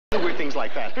Weird things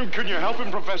like that. Couldn't you help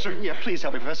him, Professor? Yeah, please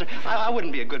help me, Professor. I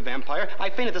wouldn't be a good vampire. I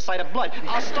faint at the sight of blood.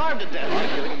 I'll starve to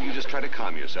death. Gilligan, you just try to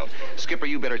calm yourself. Skipper,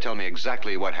 you better tell me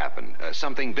exactly what happened.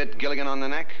 Something bit Gilligan on the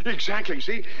neck? Exactly,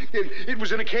 see? It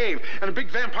was in a cave, and a big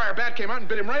vampire bat came out and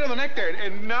bit him right on the neck there.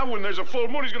 And now when there's a full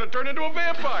moon, he's going to turn into a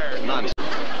vampire. Nonsense.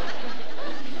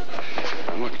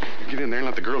 Look, get in there and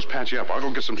let the girls patch you up. I'll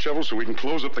go get some shovels so we can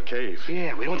close up the cave.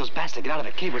 Yeah, we don't want those bats to get out of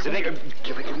the cave.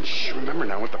 Gilligan, shh, remember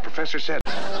now what the professor said.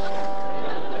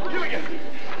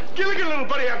 Gilligan, little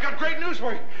buddy, I've got great news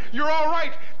for you. You're all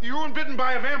right. You weren't bitten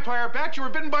by a vampire bat. You were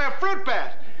bitten by a fruit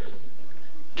bat.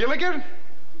 Gilligan?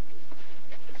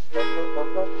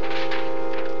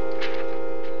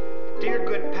 Dear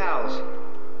good pals,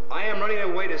 I am running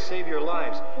away to save your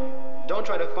lives. Don't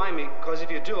try to find me, because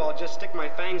if you do, I'll just stick my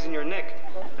fangs in your neck,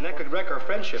 and that could wreck our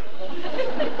friendship.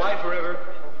 Goodbye forever,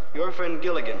 your friend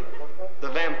Gilligan, the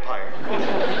vampire.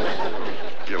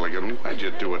 Gilligan, why'd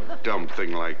you do a dumb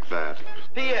thing like that?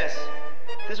 P.S.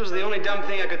 This was the only dumb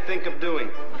thing I could think of doing.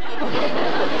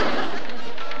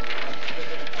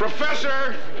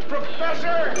 Professor!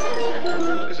 Professor!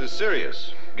 This is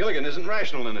serious. Gilligan isn't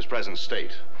rational in his present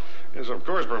state. Yes, of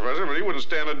course, Professor, but he wouldn't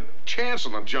stand a chance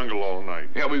in the jungle all night.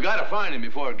 Yeah, we've got to find him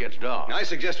before it gets dark. I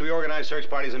suggest we organize search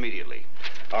parties immediately.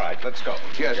 All right, let's go.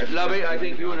 Yes, Lovey, I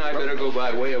think you and I better go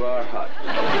by way of our hut.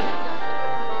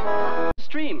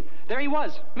 Stream. There he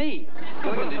was. Me.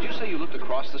 Gilligan, did you say you looked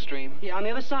across the stream? Yeah, on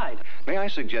the other side. May I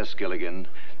suggest, Gilligan,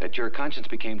 that your conscience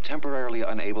became temporarily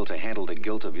unable to handle the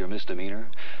guilt of your misdemeanor,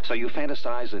 so you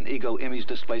fantasized an ego image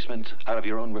displacement out of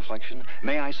your own reflection?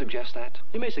 May I suggest that?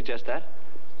 You may suggest that,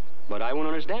 but I won't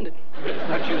understand it.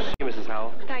 Don't you see, Mrs.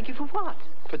 Howell? Thank you for what?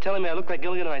 For telling me I look like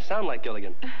Gilligan and I sound like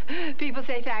Gilligan. People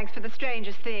say thanks for the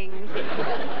strangest things.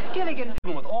 Gilligan.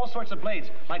 With all sorts of blades.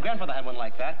 My grandfather had one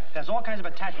like that. It has all kinds of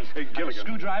attachments. Hey, Gilligan. Like a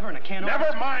screwdriver and a can opener.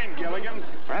 Never mind, Gilligan.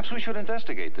 Perhaps we should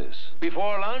investigate this.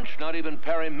 Before lunch, not even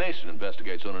Perry Mason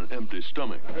investigates on an empty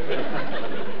stomach.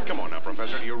 Come on now,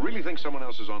 Professor. Do you really think someone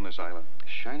else is on this island?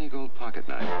 Shiny gold pocket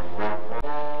knife.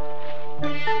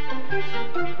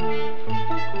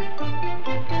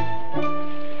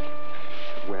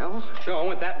 Well? No, I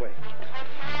went that way.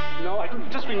 No, I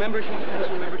just remembered.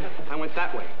 I went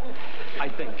that way. I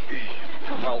think.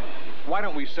 Well, why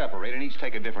don't we separate and each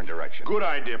take a different direction? Good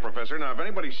idea, Professor. Now, if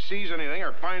anybody sees anything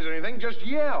or finds anything, just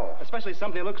yell. Especially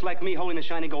something that looks like me holding a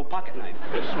shiny gold pocket knife.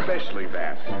 Especially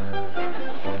that.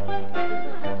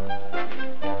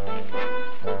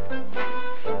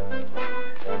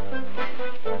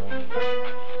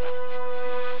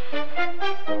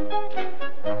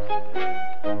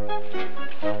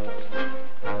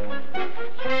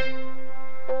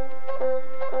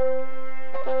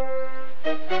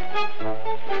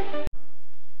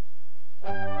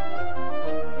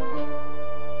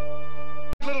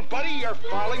 Little buddy, you're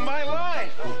fouling my line.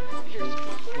 Here's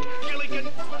Gilligan.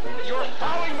 You're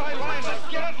fouling my line. Now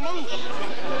get it loose.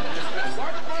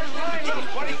 Watch my line, little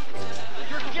buddy.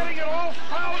 You're getting it all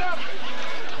fouled up.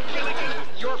 Gilligan,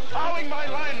 you're fouling my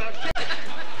line. Now get it.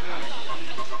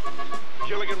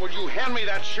 Gilligan, would you hand me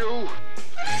that shoe?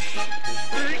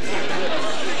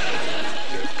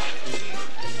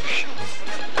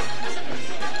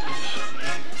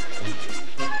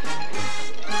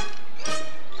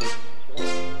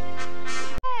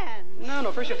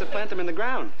 No, first you have to plant them in the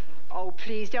ground. Oh,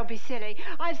 please, don't be silly.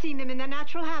 I've seen them in their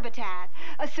natural habitat,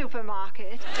 a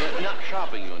supermarket. Not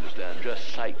shopping, you understand,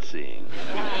 just sightseeing.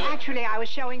 Actually, I was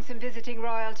showing some visiting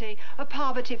royalty, a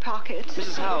poverty pocket.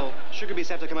 Mrs. Howell, sugar beets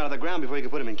have to come out of the ground before you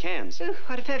can put them in cans. Ooh,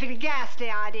 what a perfectly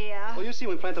ghastly idea. Well, you see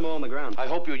when we plant them all on the ground. I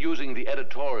hope you're using the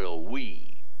editorial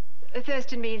we.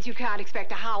 Thurston means you can't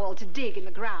expect a Howell to dig in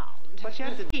the ground. But you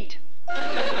have to eat.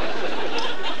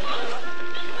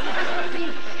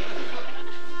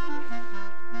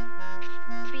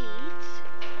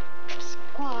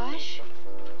 Squash,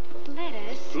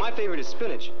 lettuce. My favorite is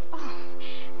spinach. Oh,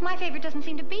 my favorite doesn't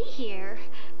seem to be here.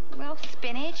 Well,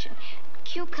 spinach,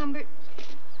 cucumber,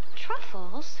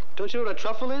 truffles. Don't you know what a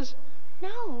truffle is?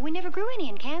 No, we never grew any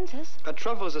in Kansas. A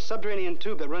truffle is a subterranean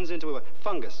tube that runs into a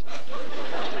fungus.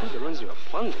 A tube that runs into a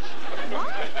fungus?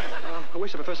 What? I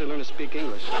wish the professor learned to speak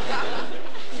English.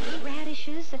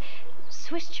 Radishes,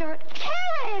 Swiss chard,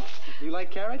 carrots! Do you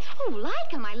like carrots? Oh, like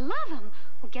them. I love them.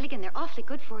 Oh, Gilligan, they're awfully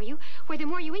good for you. Where the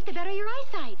more you eat, the better your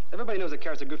eyesight. Everybody knows that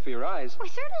carrots are good for your eyes. Why,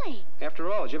 certainly.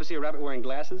 After all, did you ever see a rabbit wearing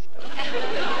glasses?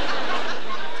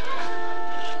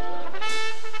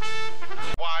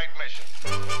 Wide mission.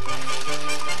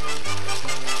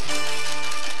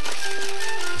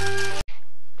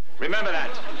 Remember that.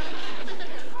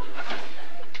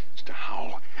 Mr.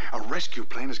 Howell, a rescue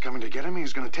plane is coming to get him.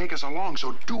 He's going to take us along,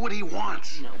 so do what he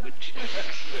wants. No, but...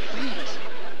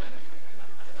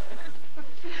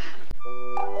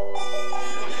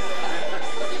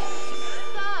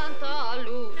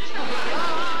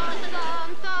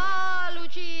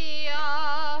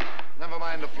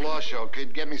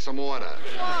 could get me some water.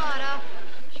 Water?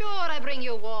 Sure, I bring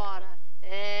you water.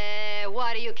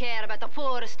 What do you care about the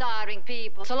poor, starving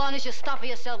people? So long as you stuff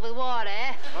yourself with water,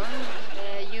 eh?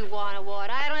 What? You want a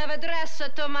water. I don't have a dresser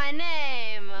to my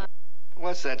name.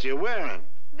 What's that you're wearing?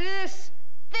 This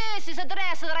is a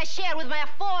dresser that I share with my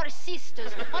 4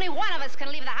 sisters. Only one of us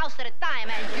can leave the house at a time,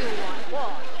 and you want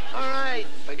water. All right,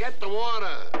 forget the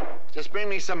water. Just bring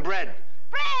me some bread.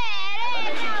 Bread!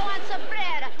 Hey, I want some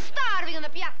bread. Starving on the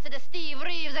piazza to Steve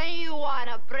Reeves, and you want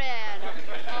a bread.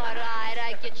 All right,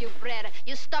 I get you bread.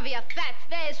 You stuff your fat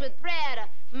face with bread.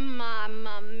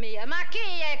 Mamma mia, ma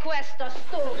chi è questo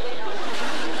stupido?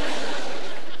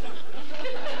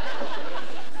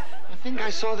 I think I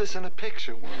saw this in a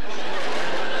picture once.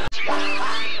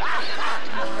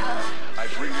 I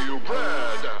bring you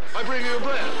bread. I bring you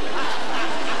bread.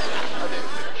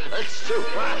 It's too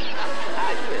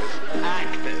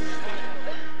actors.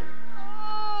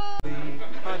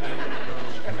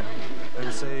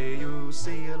 And say you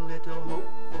see a little hope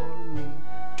for me.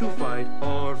 To fight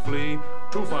or flee,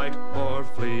 to fight or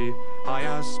flee. I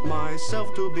ask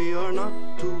myself to be or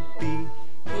not to be.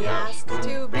 He asked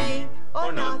to be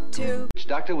or not to.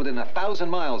 Doctor, within 1,000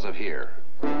 miles of here.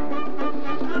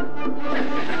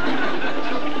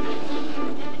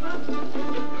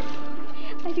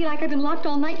 I feel like I've been locked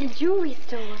all night in a jewelry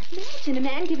store. Imagine a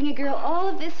man giving a girl all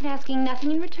of this and asking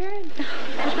nothing in return.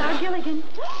 That's our Gilligan.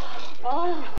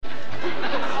 Oh,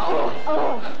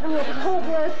 it's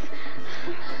hopeless.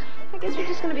 I guess we're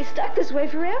just going to be stuck this way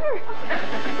forever.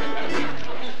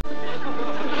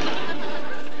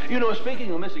 You know,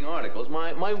 speaking of missing articles,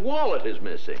 my wallet is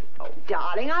missing. Oh,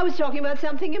 darling, I was talking about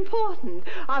something important.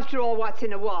 After all, what's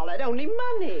in a wallet? Only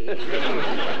money.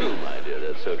 True, my dear,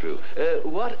 that's so true.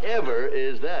 Whatever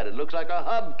is that? It looks like a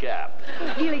hubcap.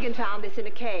 Gilligan found this in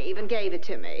a cave and gave it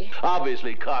to me.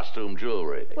 Obviously costume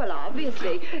jewelry. Well,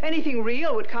 obviously. Anything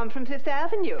real would come from Fifth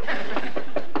Avenue.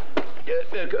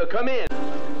 Come in.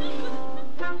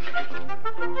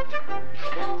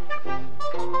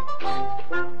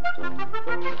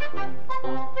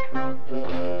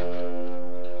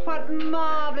 What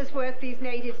marvelous work these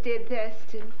natives did,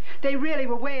 Thurston. They really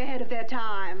were way ahead of their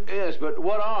time. Yes, but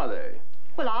what are they?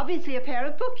 Well, obviously a pair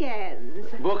of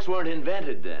bookends. Books weren't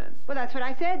invented then. Well, that's what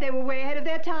I said. They were way ahead of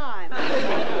their time.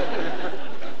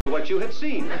 What you had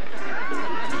seen.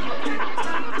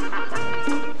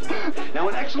 Now,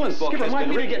 an excellent book has been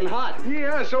really getting hot.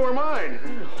 Yeah, so are mine.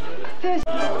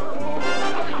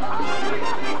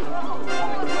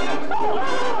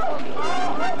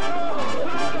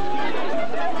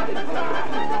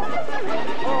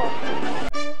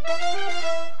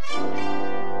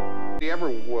 He ever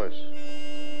was.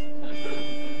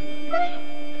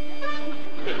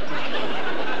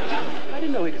 I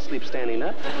didn't know he could sleep standing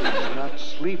up. Not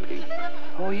sleeping.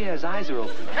 Oh, yeah, his eyes are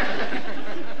open.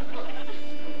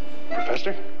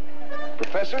 Professor?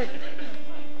 Professor?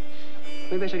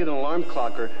 Maybe I should get an alarm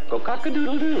clock or go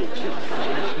cock-a-doodle-doo.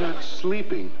 He's not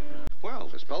sleeping. Well,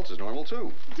 his pulse is normal,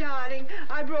 too. Darling,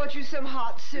 I brought you some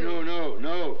hot soup.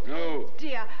 No.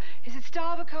 Dear, is it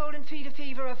starve a cold and feed a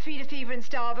fever or feed a fever and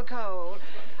starve a cold?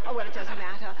 Oh, well, it doesn't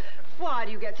matter. Why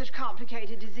do you get such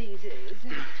complicated diseases?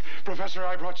 Professor,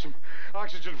 I brought some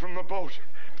oxygen from the boat.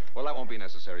 Well, that won't be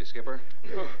necessary, Skipper.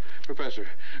 Professor,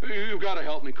 you've got to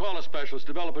help me. Call a specialist,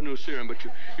 develop a new serum, but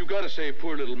you've got to save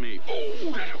poor little me.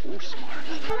 Oh, smart.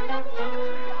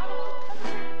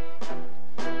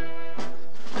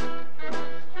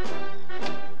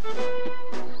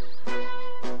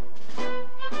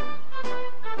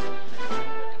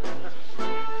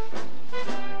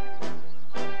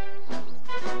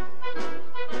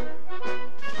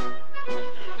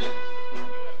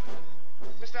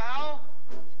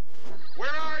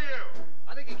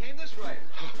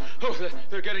 Oh,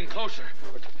 they're getting closer,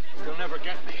 but they'll never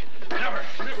get me. Never,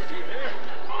 do you hear?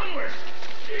 Onward!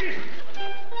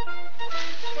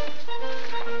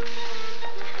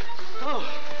 Oh,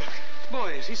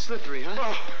 boy, is he slippery, huh?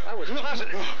 Oh, I was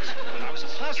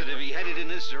positive he headed in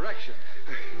this direction.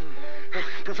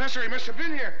 Professor, he must have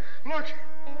been here. Look,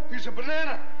 here's a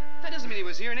banana. That doesn't mean he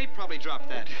was here. An ape probably dropped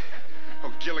that.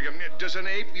 Oh, Gilligan, does an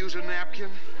ape use a napkin?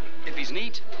 If he's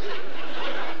neat.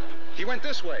 He went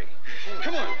this way.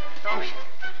 Come on. Oh.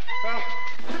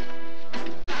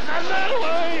 Not that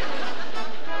way!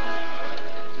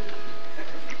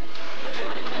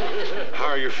 How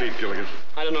are your feet, Gilligan?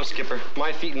 I don't know, Skipper.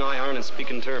 My feet and I aren't in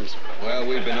speaking terms. Well,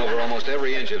 we've been over almost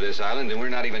every inch of this island, and we're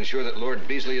not even sure that Lord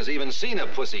Beasley has even seen a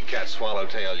pussycat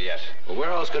swallowtail yet. Well,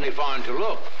 where else can he find to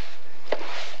look?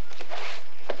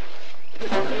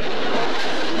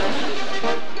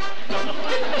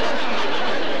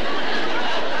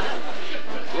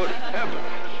 Good heavens.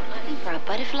 I think for a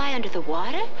fly under the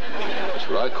water? That's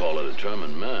what I call a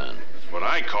determined man. What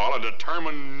I call a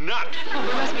determined nut.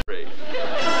 Let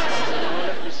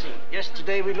me see.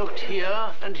 Yesterday we looked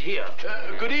here and here.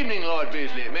 Good evening, Lord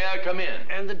Beasley. May I come in?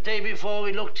 And the day before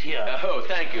we looked here. Oh,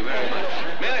 thank you very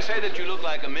much. May I say that you look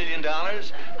like $1 million?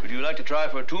 Would you like to try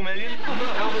for $2 million?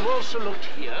 Now we've also looked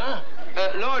here.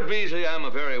 Lord Beasley, I'm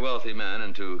a very wealthy man,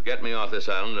 and to get me off this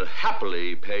island, I'd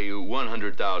happily pay you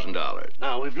 $100,000.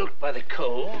 Now we've looked by the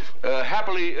cove.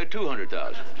 Happily,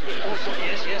 $200,000.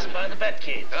 Yes, by the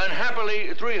Batcave. And happily,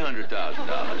 $300,000.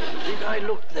 Did I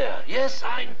look there? Yes,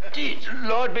 I did.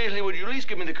 Lord Beasley, would you at least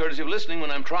give me the courtesy of listening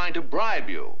when I'm trying to bribe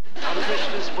you? Now the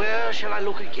question is, where shall I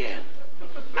look again?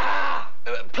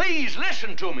 Please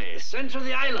listen to me. Center of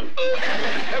the island.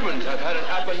 Heavens, I've had an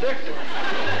appendectomy.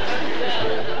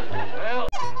 Well...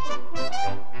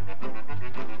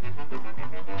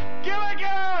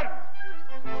 Gilligan!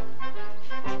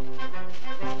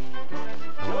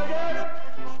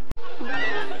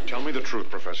 Tell me the truth,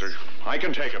 Professor. I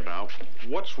can take it now.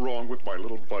 What's wrong with my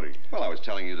little buddy? Well, I was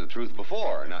telling you the truth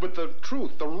before. But the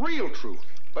truth, the real truth.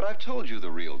 But I've told you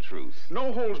the real truth.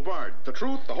 No holds barred. The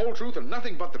truth, the whole truth, and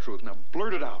nothing but the truth. Now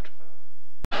blurt it out.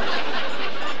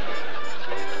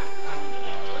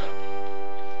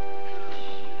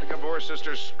 The Gabor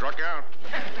sisters struck out.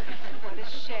 What a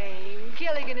shame.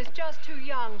 Gilligan is just too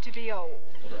young to be old.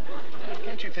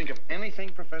 Can't you think of anything,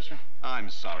 Professor? I'm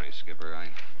sorry, Skipper.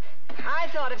 I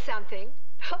thought of something.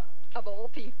 Of all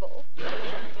people.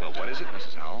 Well, what is it,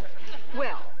 Mrs. Howell?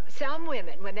 Well, some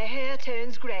women, when their hair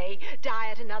turns gray,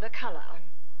 dye it another color.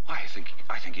 I think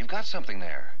you've got something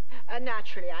there.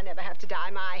 Naturally, I never have to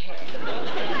dye my hair.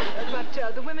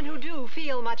 But the women who do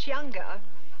feel much younger.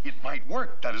 It might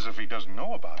work. That is, if he doesn't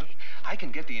know about it. I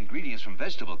can get the ingredients from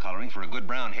vegetable coloring for a good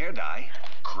brown hair dye.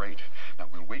 Great. Now,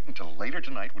 we'll wait until later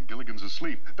tonight when Gilligan's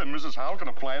asleep. Then Mrs. Howell can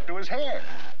apply it to his hair.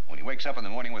 When he wakes up in the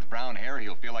morning with brown hair,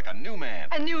 he'll feel like a new man.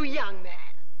 A new young man.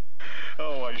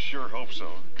 Oh, I sure hope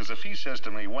so. Because if he says to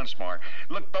me once more,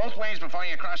 look both ways before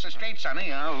you cross the street,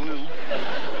 sonny, I'll...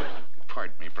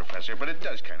 Pardon me, Professor, but it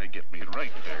does kind of get me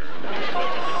right there.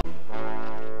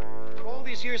 For all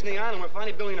these years in the island, we're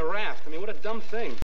finally building a raft. I mean, what a dumb thing.